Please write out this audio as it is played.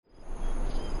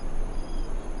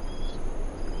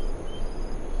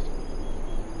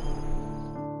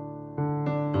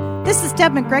This is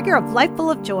Deb McGregor of Life Full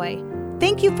of Joy.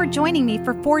 Thank you for joining me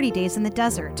for 40 Days in the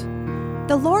Desert.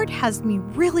 The Lord has me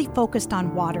really focused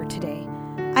on water today.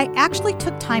 I actually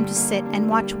took time to sit and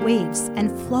watch waves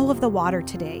and flow of the water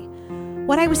today.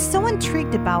 What I was so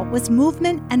intrigued about was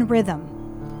movement and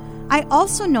rhythm. I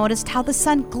also noticed how the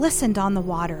sun glistened on the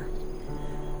water.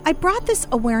 I brought this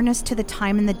awareness to the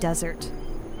time in the desert.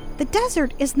 The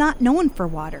desert is not known for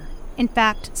water. In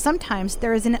fact, sometimes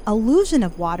there is an illusion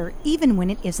of water even when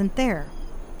it isn't there.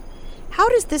 How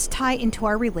does this tie into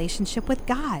our relationship with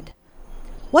God?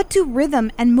 What do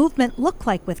rhythm and movement look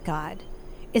like with God?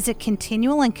 Is it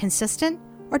continual and consistent,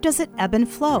 or does it ebb and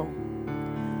flow?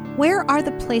 Where are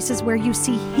the places where you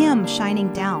see Him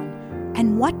shining down,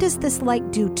 and what does this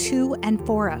light do to and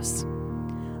for us?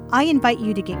 I invite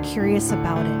you to get curious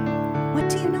about it. What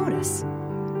do you notice?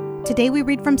 Today we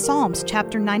read from Psalms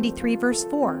chapter 93, verse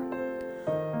 4.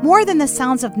 More than the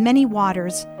sounds of many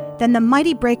waters, than the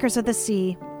mighty breakers of the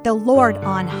sea, the Lord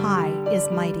on high is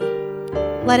mighty.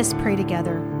 Let us pray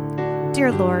together.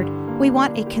 Dear Lord, we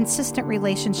want a consistent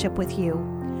relationship with you.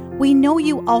 We know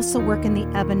you also work in the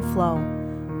ebb and flow.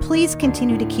 Please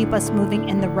continue to keep us moving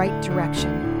in the right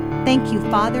direction. Thank you,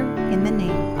 Father, in the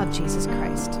name of Jesus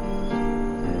Christ.